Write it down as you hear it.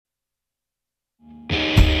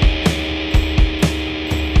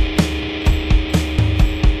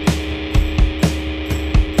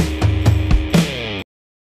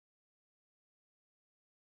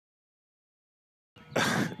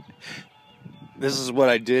This is what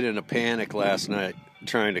I did in a panic last night,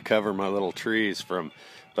 trying to cover my little trees from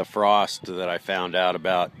the frost that I found out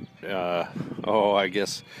about, I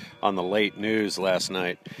guess on the late news last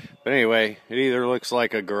night. But anyway, it either looks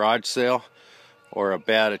like a garage sale or a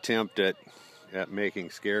bad attempt at making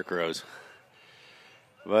scarecrows.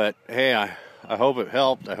 But hey, I hope it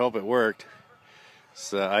helped. I hope it worked.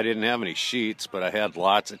 So I didn't have any sheets, but I had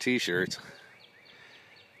lots of t-shirts.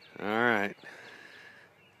 All right.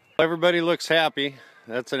 Everybody looks happy.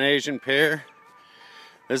 That's an Asian pear.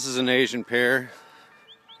 This is an Asian pear.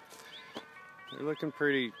 They're looking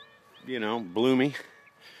pretty, bloomy.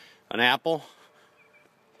 An apple.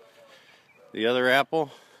 The other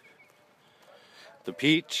apple. The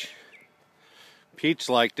peach. Peach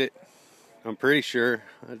liked it. I'm pretty sure.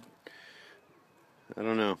 I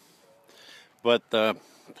don't know. But the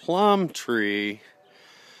plum tree,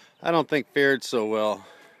 I don't think fared so well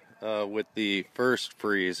with the first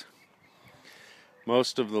freeze.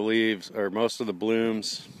 Most of the leaves, or most of the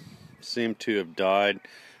blooms, seem to have died,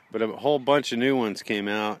 but a whole bunch of new ones came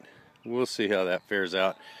out. We'll see how that fares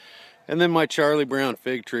out. And then my Charlie Brown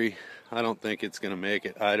fig tree, I don't think it's going to make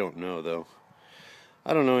it. I don't know, though.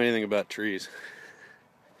 I don't know anything about trees.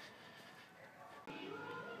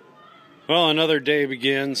 Well, another day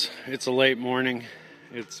begins. It's a late morning.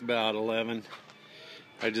 It's about 11.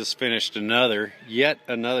 I just finished yet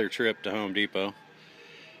another trip to Home Depot.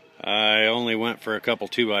 I only went for a couple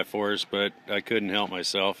 2x4s, but I couldn't help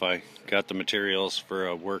myself. I got the materials for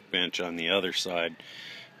a workbench on the other side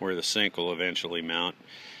where the sink will eventually mount.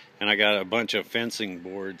 And I got a bunch of fencing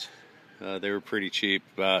boards. They were pretty cheap,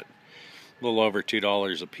 about a little over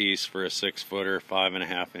 $2 a piece for a 6-footer,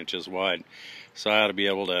 5.5 inches wide. So I ought to be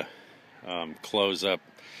able to close up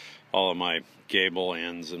all of my gable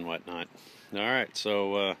ends and whatnot. Alright,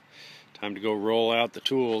 so time to go roll out the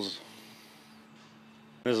tools.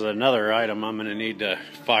 This is another item I'm going to need to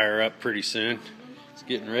fire up pretty soon. It's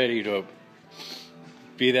getting ready to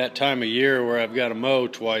be that time of year where I've got to mow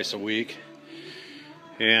twice a week.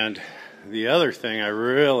 And the other thing I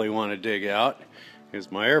really want to dig out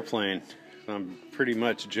is my airplane. I'm pretty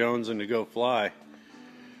much jonesing to go fly.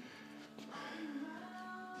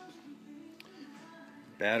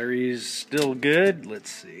 Battery's still good.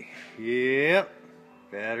 Let's see. Yep,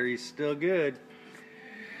 battery's still good.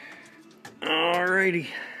 Alrighty,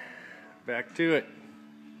 back to it.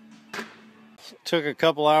 Took a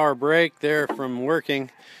couple-hour break there from working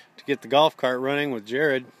to get the golf cart running with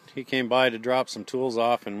Jared. He came by to drop some tools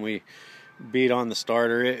off, and we beat on the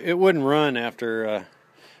starter. It wouldn't run after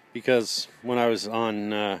because when I was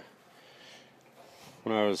in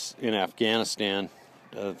Afghanistan,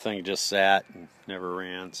 the thing just sat and never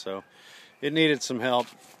ran. So it needed some help,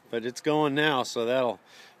 but it's going now, so that'll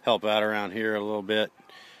help out around here a little bit.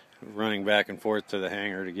 Running back and forth to the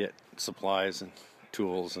hangar to get supplies and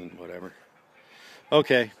tools and whatever.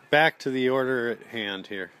 Okay, back to the order at hand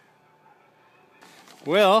here.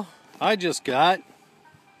 Well, I just got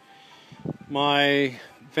my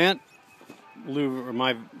vent louver,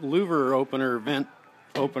 my louver opener, vent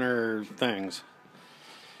opener things.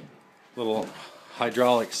 Little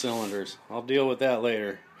hydraulic cylinders. I'll deal with that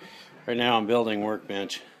later. Right now I'm building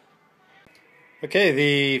workbench. Okay,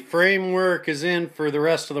 the framework is in for the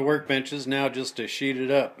rest of the workbenches, now just to sheet it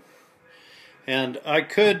up. And I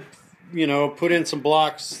could, put in some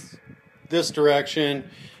blocks this direction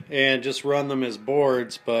and just run them as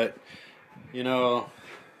boards, but, I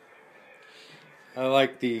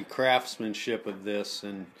like the craftsmanship of this,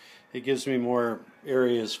 and it gives me more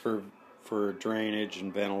areas for drainage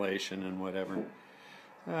and ventilation and whatever.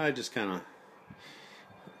 I just kind of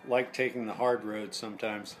like taking the hard road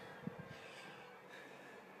sometimes.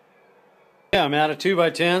 Yeah, I'm out of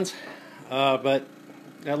 2x10s, but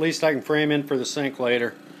at least I can frame in for the sink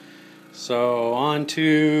later. So on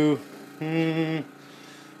to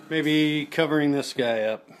maybe covering this guy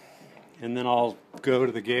up, and then I'll go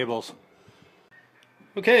to the gables.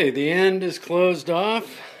 Okay, the end is closed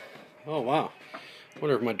off. Oh wow, I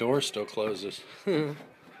wonder if my door still closes. I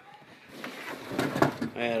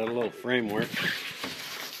had a little framework.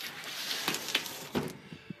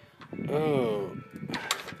 Oh.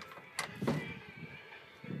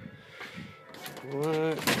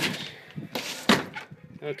 What?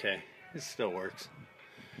 Okay, it still works.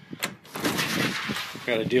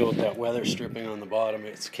 Got to deal with that weather stripping on the bottom.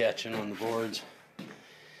 It's catching on the boards.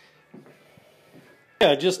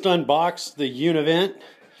 Yeah, I just unboxed the Univent.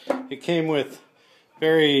 It came with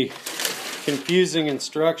very confusing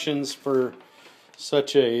instructions for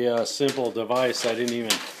such a simple device. I didn't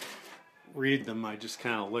even read them. I just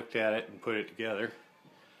kind of looked at it and put it together.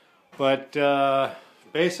 But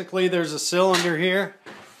basically there's a cylinder here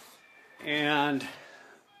and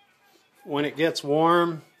when it gets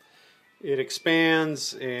warm, it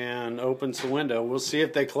expands and opens the window. We'll see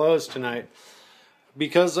if they close tonight.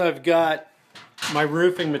 Because I've got my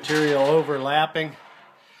roofing material overlapping,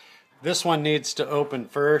 this one needs to open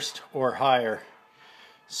first or higher.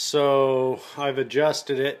 So I've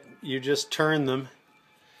adjusted it. You just turn them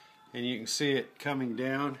and you can see it coming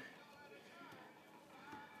down.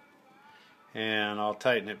 And I'll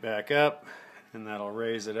tighten it back up and that'll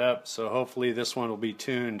raise it up. So hopefully this one will be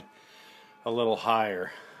tuned a little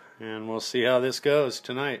higher. And we'll see how this goes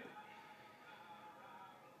tonight.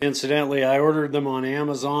 Incidentally, I ordered them on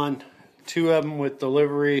Amazon. 2 of them with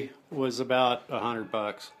delivery was about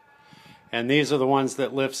 $100. And these are the ones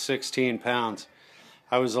that lift 16 pounds.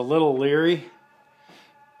 I was a little leery,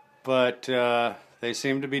 but they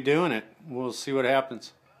seem to be doing it. We'll see what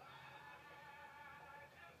happens.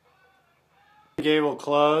 Gable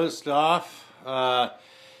closed off.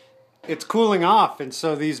 It's cooling off, and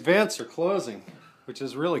so these vents are closing, which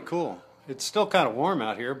is really cool. It's still kind of warm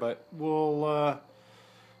out here, but we'll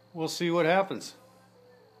see what happens.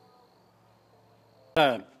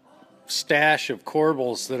 A stash of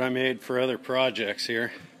corbels that I made for other projects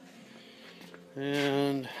here,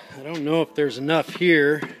 and I don't know if there's enough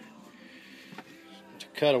here to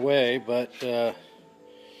cut away, but I'm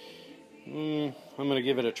gonna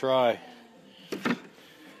give it a try.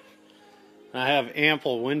 I have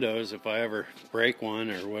ample windows if I ever break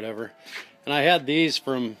one or whatever, and I had these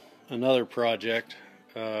from another project,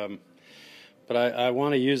 but I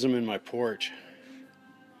want to use them in my porch,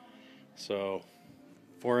 so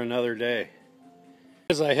for another day.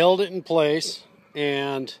 As I held it in place,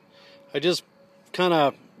 and I just kind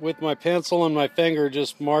of with my pencil and my finger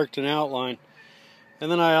just marked an outline,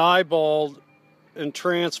 and then I eyeballed and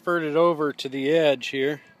transferred it over to the edge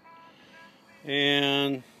here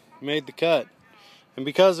and made the cut. And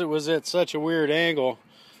because it was at such a weird angle,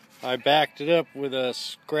 I backed it up with a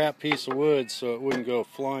scrap piece of wood so it wouldn't go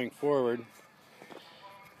flying forward.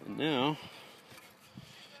 And now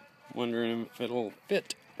I'm wondering if it'll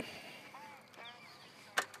fit.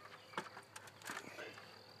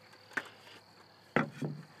 Oh,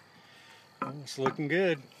 it's looking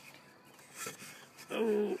good.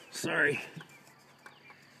 Oh, sorry.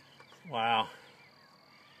 Wow.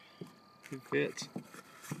 It fits.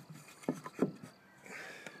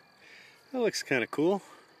 That looks kind of cool.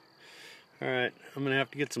 Alright, I'm going to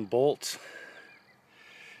have to get some bolts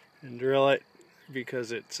and drill it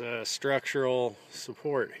because it's structural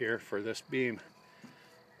support here for this beam.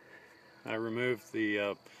 I removed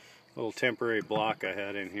the little temporary block I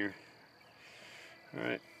had in here.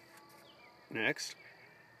 Alright, next.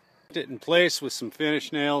 Put it in place with some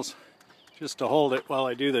finish nails just to hold it while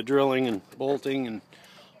I do the drilling and bolting and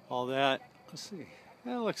all that. Let's see.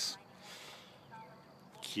 That looks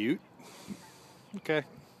cute. Okay.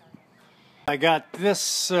 I got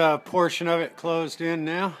this portion of it closed in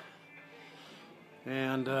now,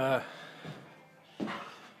 and my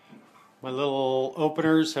little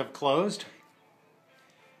openers have closed.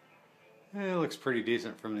 It looks pretty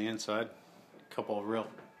decent from the inside. A couple of real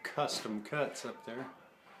custom cuts up there.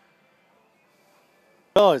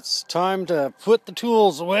 Well, it's time to put the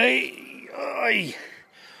tools away. I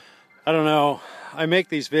don't know. I make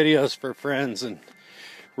these videos for friends and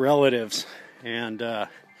relatives, and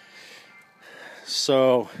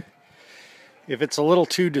so if it's a little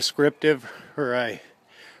too descriptive or I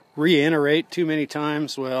reiterate too many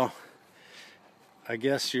times, well, I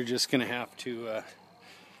guess you're just gonna have to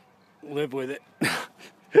live with it.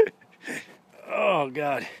 Oh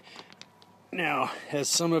God. Now, as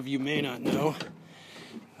some of you may not know,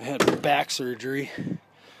 I had back surgery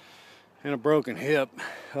and a broken hip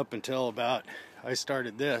up until about I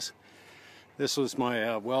started this. This was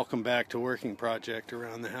my welcome back to working project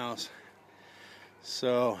around the house.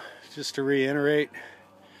 So, just to reiterate,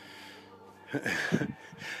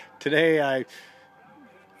 today I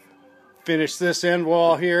finished this end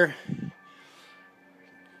wall here,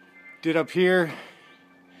 did up here,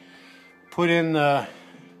 put in the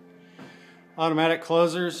automatic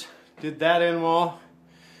closers, did that end wall,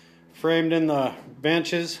 framed in the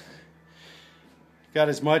benches, got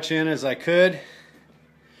as much in as I could.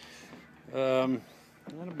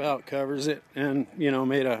 That about covers it, and you know,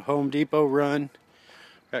 made a Home Depot run.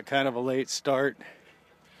 Got kind of a late start.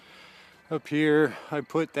 Up here I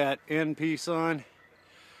put that end piece on.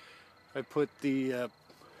 I put the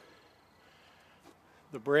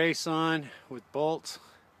brace on with bolts,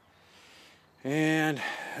 and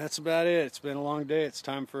that's about it. It's been a long day. It's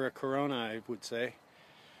time for a Corona, I would say.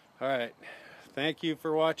 Alright, thank you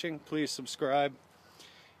for watching. Please subscribe,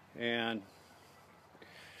 and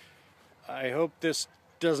I hope this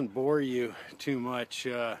doesn't bore you too much,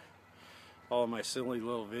 all of my silly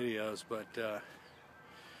little videos, but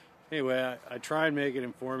anyway, I try and make it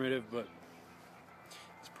informative, but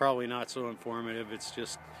it's probably not so informative. It's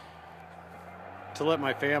just to let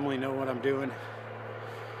my family know what I'm doing.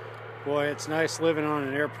 Boy, it's nice living on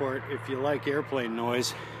an airport. If you like airplane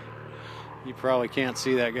noise, you probably can't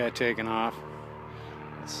see that guy taking off.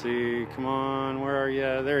 Let's see, come on, where are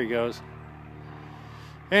you? There he goes.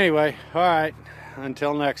 Anyway, all right,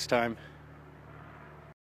 until next time.